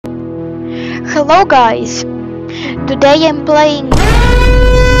Hello guys, today I'm playing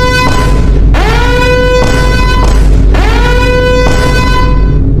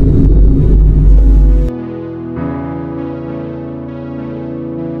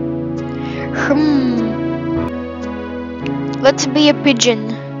let's be a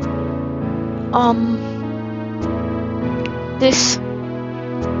pigeon. This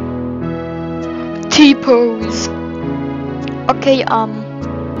T-pose. Okay,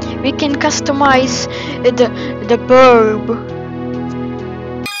 we can customize the verb.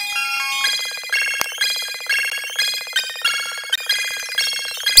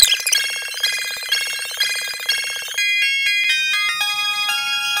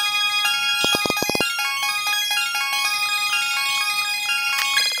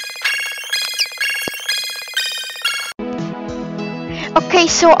 Okay,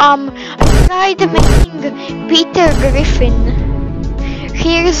 so I tried making Peter Griffin.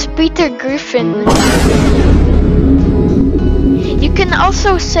 Here's Peter Griffin. You can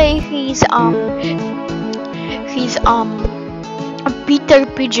also say he's a Peter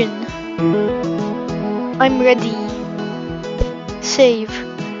Pigeon. I'm ready. Save.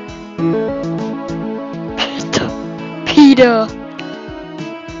 Peter.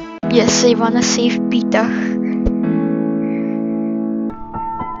 Yes, I wanna save Peter.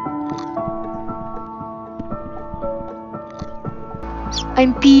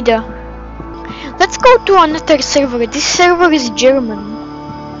 I'm Peter. Let's go to another server. This server is German.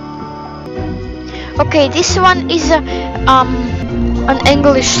 Okay, this one is an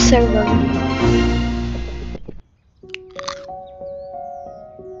English server.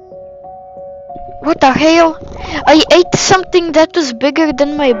 What the hell? I ate something that was bigger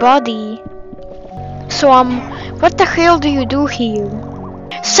than my body. So what the hell do you do here?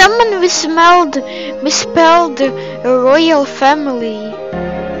 Someone misspelled royal family.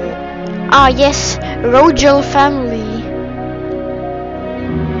 Ah yes, royal family.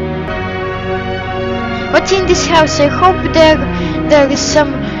 What's in this house? I hope there is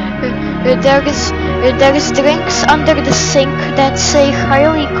some there is drinks under the sink that say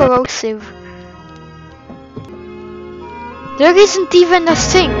highly corrosive. There isn't even a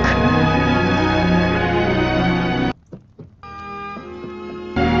sink.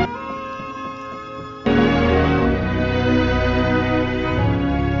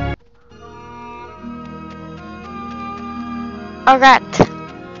 A rat.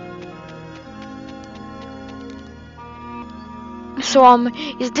 So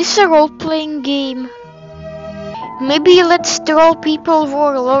is this a role-playing game? Maybe let's troll people who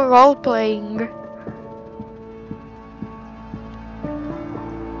are role-playing.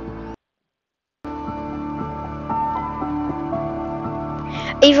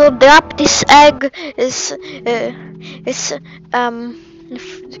 I will drop this egg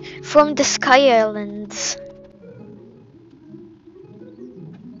from the Sky Islands.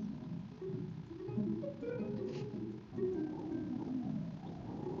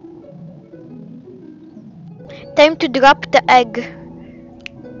 Time to drop the egg.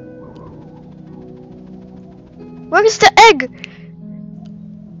 Where is the egg?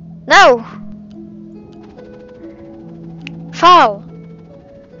 No. Foul.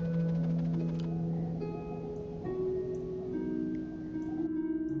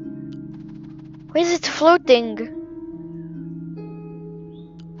 Where is it floating?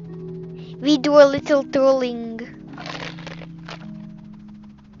 We do a little trolling.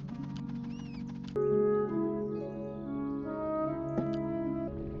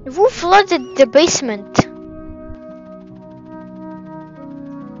 Who flooded the basement?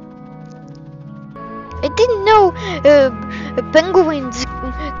 I didn't know penguins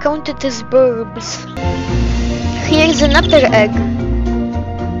counted as birds. Here's another egg.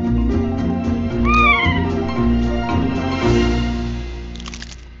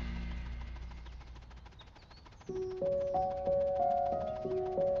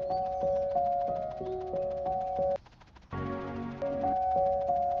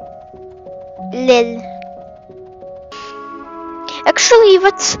 Lil. Actually,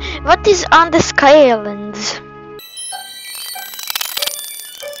 what is on the Sky Islands?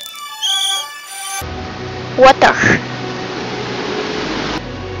 Water.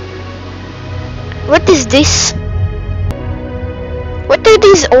 What is this? What are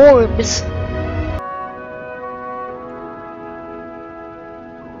these orbs?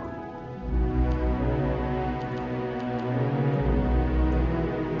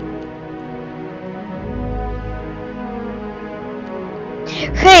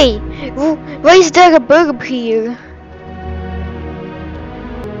 Hey, why is there a burb here?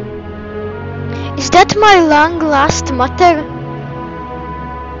 Is that my long lost mother?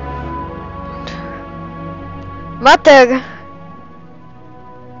 Water.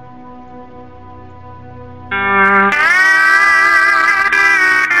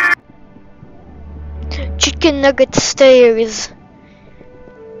 Chicken nugget stairs.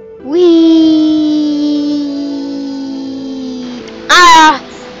 Wee. Ah!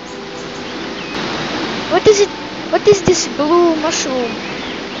 What is it? What is this blue mushroom?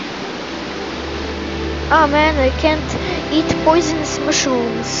 Oh man, I can't eat poisonous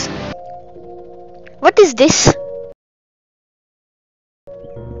mushrooms. What is this?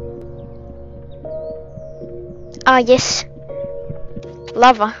 Ah yes.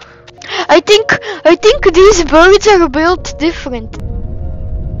 Lava. I think these birds are built different.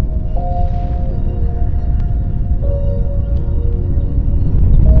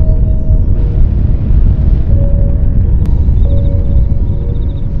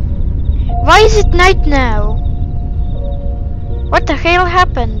 Why is it night now? What the hell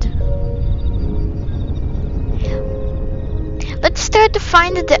happened? Let's try to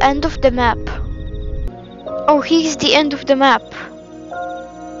find the end of the map. Oh, here's the end of the map.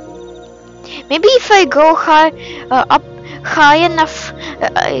 Maybe if I go up high enough,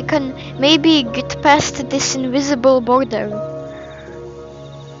 I can maybe get past this invisible border.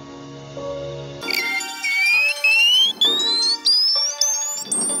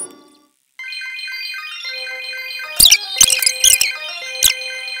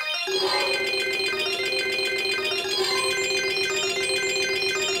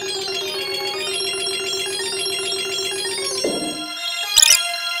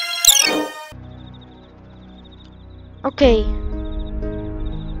 Okay.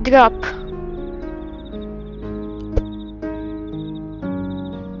 Drop.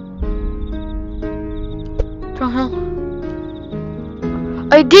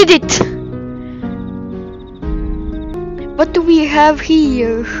 I did it! What do we have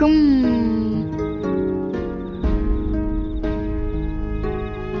here?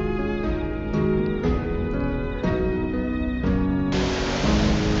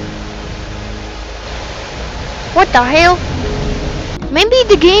 What the hell? Maybe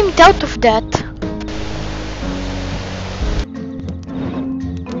the game thought of that.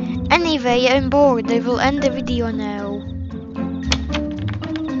 Anyway, I'm bored. I will end the video now.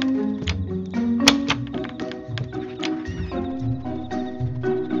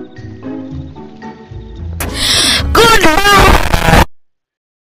 Goodbye!